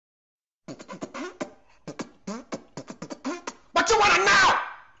want to know?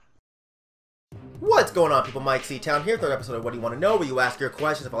 What's going on, people? Myke ctown here, third episode of What Do You Want to Know, where you ask your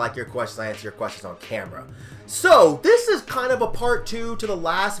questions. If I like your questions, I answer your questions on camera. So, this is kind of a part 2 to the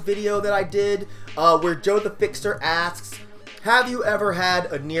last video that I did, where Joe the Fixer asks, have you ever had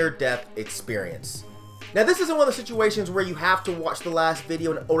a near-death experience? Now, this isn't one of the situations where you have to watch the last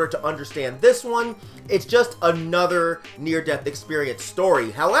video in order to understand this one. It's just another near-death experience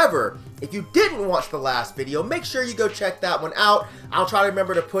story. However, if you didn't watch the last video, make sure you go check that one out. I'll try to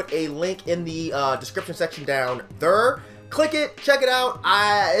remember to put a link in the description section down there. Click it, check it out.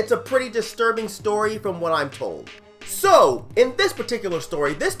 It's a pretty disturbing story from what I'm told. So, in this particular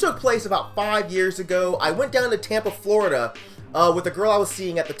story, this took place about 5 years ago. I went down to Tampa, Florida, with a girl I was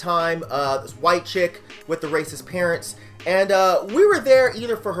seeing at the time, this white chick with the racist parents, and we were there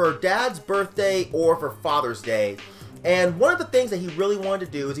either for her dad's birthday or for Father's Day. And one of the things that he really wanted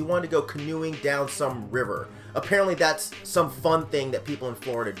to do is he wanted to go canoeing down some river. Apparently that's some fun thing that people in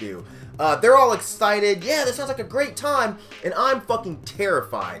Florida do. They're all excited, yeah, this sounds like a great time, and I'm fucking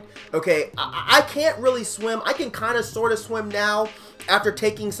terrified. Okay, I can't really swim. I can kind of sort of swim now after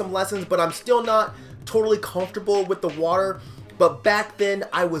taking some lessons, but I'm still not totally comfortable with the water. But back then,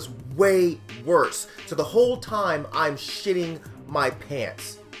 I was way worse. So the whole time, I'm shitting my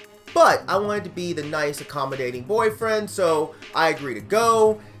pants. But I wanted to be the nice, accommodating boyfriend, so I agreed to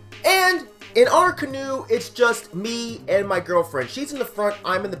go. And in our canoe, it's just me and my girlfriend. She's in the front,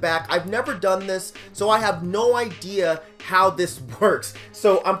 I'm in the back. I've never done this, so I have no idea how this works.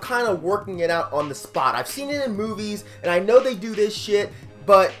 So I'm kind of working it out on the spot. I've seen it in movies, and I know they do this shit,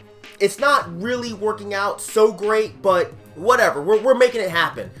 but it's not really working out so great, but whatever, we're making it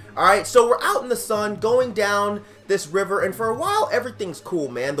happen. Alright, so we're out in the sun, going down this river, and for a while, everything's cool,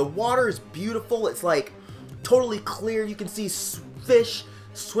 man. The water is beautiful. It's like totally clear. You can see fish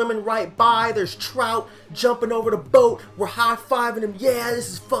swimming right by. There's trout jumping over the boat. We're high-fiving them. Yeah, this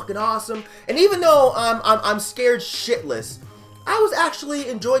is fucking awesome. And even though I'm scared shitless, I was actually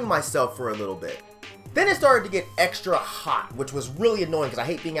enjoying myself for a little bit. Then it started to get extra hot, which was really annoying because I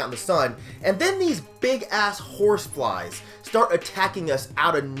hate being out in the sun. And then these big-ass horseflies start attacking us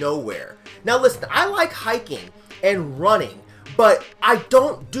out of nowhere. Now listen, I like hiking and running, but I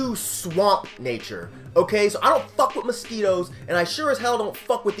don't do swamp nature, okay? So I don't fuck with mosquitoes, and I sure as hell don't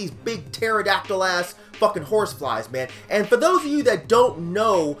fuck with these big pterodactyl-ass fucking horseflies, man. And for those of you that don't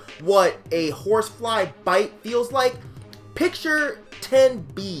know what a horsefly bite feels like, picture 10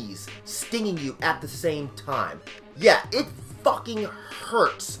 bees stinging you at the same time. Yeah, it fucking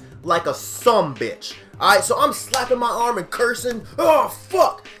hurts like a sumbitch. Alright, so I'm slapping my arm and cursing, oh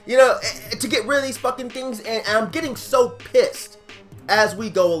fuck, you know, to get rid of these fucking things, and I'm getting so pissed as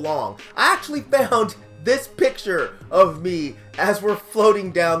we go along. I actually found this picture of me as we're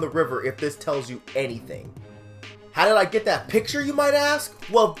floating down the river, if this tells you anything. How did I get that picture, you might ask?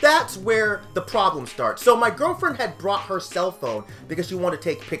 Well, that's where the problem starts. So my girlfriend had brought her cell phone because she wanted to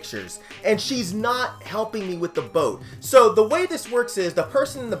take pictures, and she's not helping me with the boat. So the way this works is the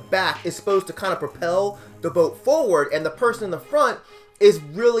person in the back is supposed to kind of propel the boat forward, and the person in the front is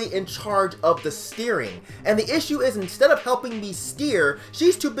really in charge of the steering. And the issue is, instead of helping me steer,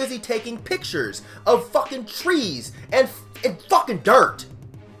 she's too busy taking pictures of fucking trees and fucking dirt.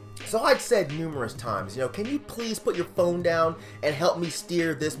 So I'd said numerous times, you know, can you please put your phone down and help me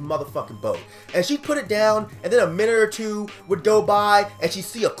steer this motherfucking boat? And she'd put it down, and then a minute or two would go by, and she'd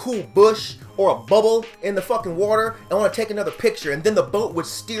see a cool bush or a bubble in the fucking water and want to take another picture, and then the boat would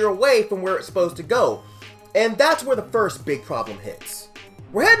steer away from where it's supposed to go. And that's where the first big problem hits.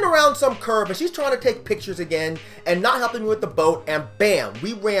 We're heading around some curve, and she's trying to take pictures again and not helping me with the boat, and bam,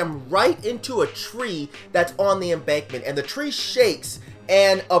 we ram right into a tree that's on the embankment, and the tree shakes,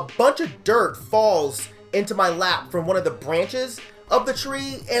 and a bunch of dirt falls into my lap from one of the branches of the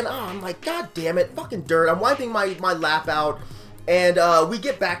tree, and I'm like, god damn it, fucking dirt. I'm wiping my lap out, and we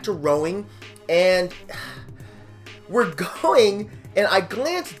get back to rowing, and we're going, and I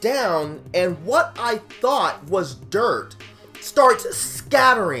glance down, and what I thought was dirt starts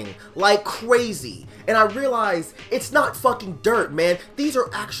scattering like crazy, and I realize it's not fucking dirt, man. These are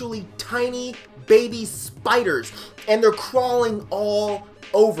actually tiny baby spiders, and they're crawling all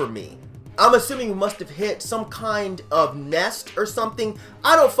over me. I'm assuming we must have hit some kind of nest or something.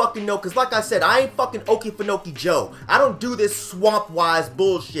 I don't fucking know, because like I said, I ain't fucking Okefenokee Joe. I don't do this swamp-wise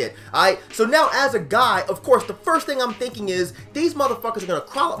bullshit, alright? So now, as a guy, of course, the first thing I'm thinking is, these motherfuckers are gonna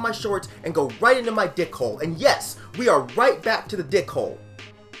crawl up my shorts and go right into my dick hole. And yes, we are right back to the dick hole.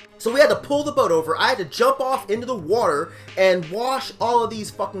 So we had to pull the boat over. I had to jump off into the water and wash all of these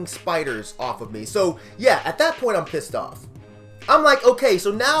fucking spiders off of me. So yeah, at that point, I'm pissed off. I'm like, okay,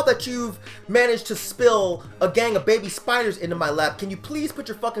 so now that you've managed to spill a gang of baby spiders into my lap. Can you please put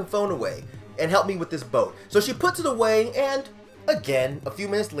your fucking phone away and help me with this boat? So she puts it away, and again, a few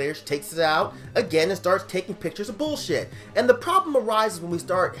minutes later, she takes it out again and starts taking pictures of bullshit. And the problem arises when we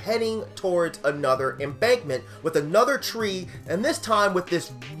start heading towards another embankment with another tree, and this time with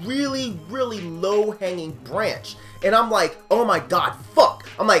this really, really low-hanging branch. And I'm like, oh my god, fuck.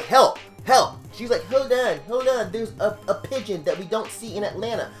 I'm like, help, help. She's like, hold on, there's a pigeon that we don't see in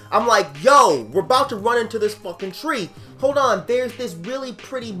Atlanta. I'm like, yo, we're about to run into this fucking tree. Hold on, there's this really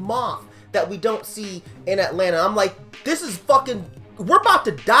pretty moth that we don't see in Atlanta. I'm like, this is fucking, we're about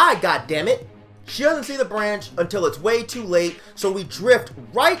to die, goddammit. She doesn't see the branch until it's way too late, so we drift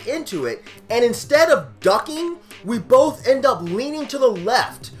right into it, and instead of ducking, we both end up leaning to the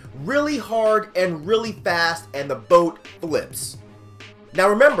left really hard and really fast, and the boat flips. Now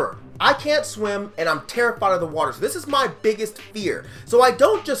remember, I can't swim and I'm terrified of the water, so this is my biggest fear. So I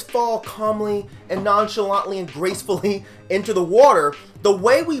don't just fall calmly and nonchalantly and gracefully into the water. The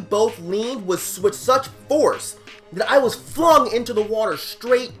way we both leaned was with such force that I was flung into the water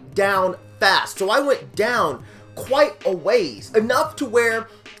straight down fast. So I went down quite a ways, enough to where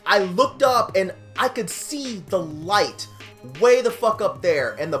I looked up and I could see the light way the fuck up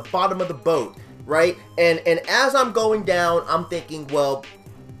there and the bottom of the boat, right? And as I'm going down, I'm thinking, well,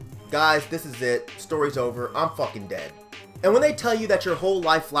 guys, this is it. Story's over. I'm fucking dead. And when they tell you that your whole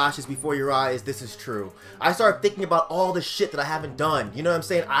life flashes before your eyes, this is true. I started thinking about all the shit that I haven't done. You know what I'm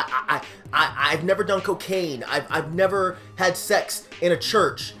saying? I've never done cocaine. I've never had sex in a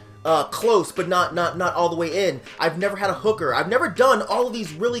church. Close, but not all the way in. I've never had a hooker. I've never done all of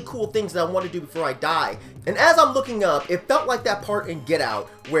these really cool things that I want to do before I die. And as I'm looking up, it felt like that part in Get Out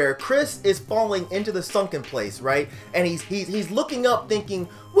where Chris is falling into the sunken place, right? And he's looking up thinking,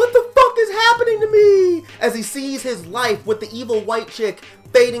 what the fuck is happening to me? As he sees his life with the evil white chick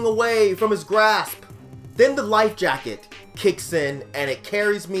fading away from his grasp. Then the life jacket kicks in and it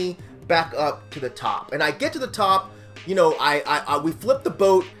carries me back up to the top. And I get to the top, you know, we flip the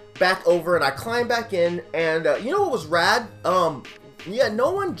boat back over and I climb back in, and you know what was rad? Yeah, no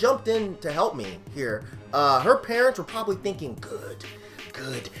one jumped in to help me here. Her parents were probably thinking,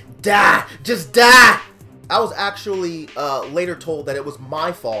 good, die, just die. I was actually later told that it was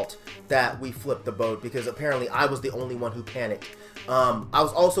my fault that we flipped the boat because apparently I was the only one who panicked. I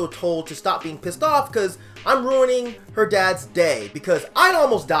was also told to stop being pissed off because I'm ruining her dad's day because I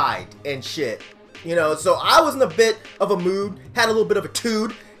almost died and shit. You know, so I was in a bit of a mood, had a little bit of a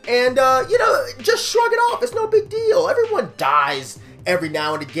tood, and, you know, just shrug it off. It's no big deal. Everyone dies every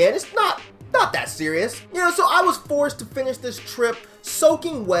now and again. It's not that serious. You know, so I was forced to finish this trip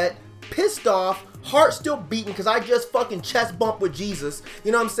soaking wet, pissed off, heart still beating because I just fucking chest bumped with Jesus.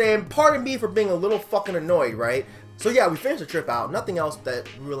 You know what I'm saying? Pardon me for being a little fucking annoyed, right? So yeah, we finished the trip out. Nothing else that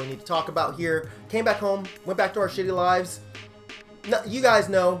we really need to talk about here. Came back home, went back to our shitty lives. You guys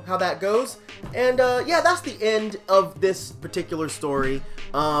know how that goes. And yeah, that's the end of this particular story.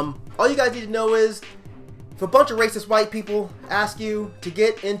 All you guys need to know is, if a bunch of racist white people ask you to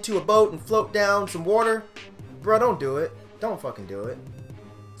get into a boat and float down some water, bro, don't do it. Don't fucking do it.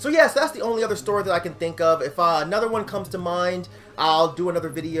 So yes, that's the only other story that I can think of. If another one comes to mind, I'll do another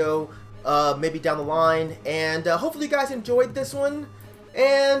video maybe down the line. And hopefully you guys enjoyed this one.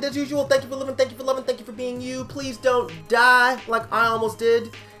 And as usual, thank you for living, thank you for loving, thank you for being you. Please don't die like I almost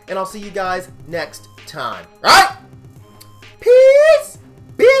did. And I'll see you guys next time. Alright? Peace,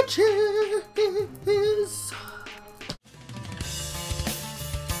 bitches.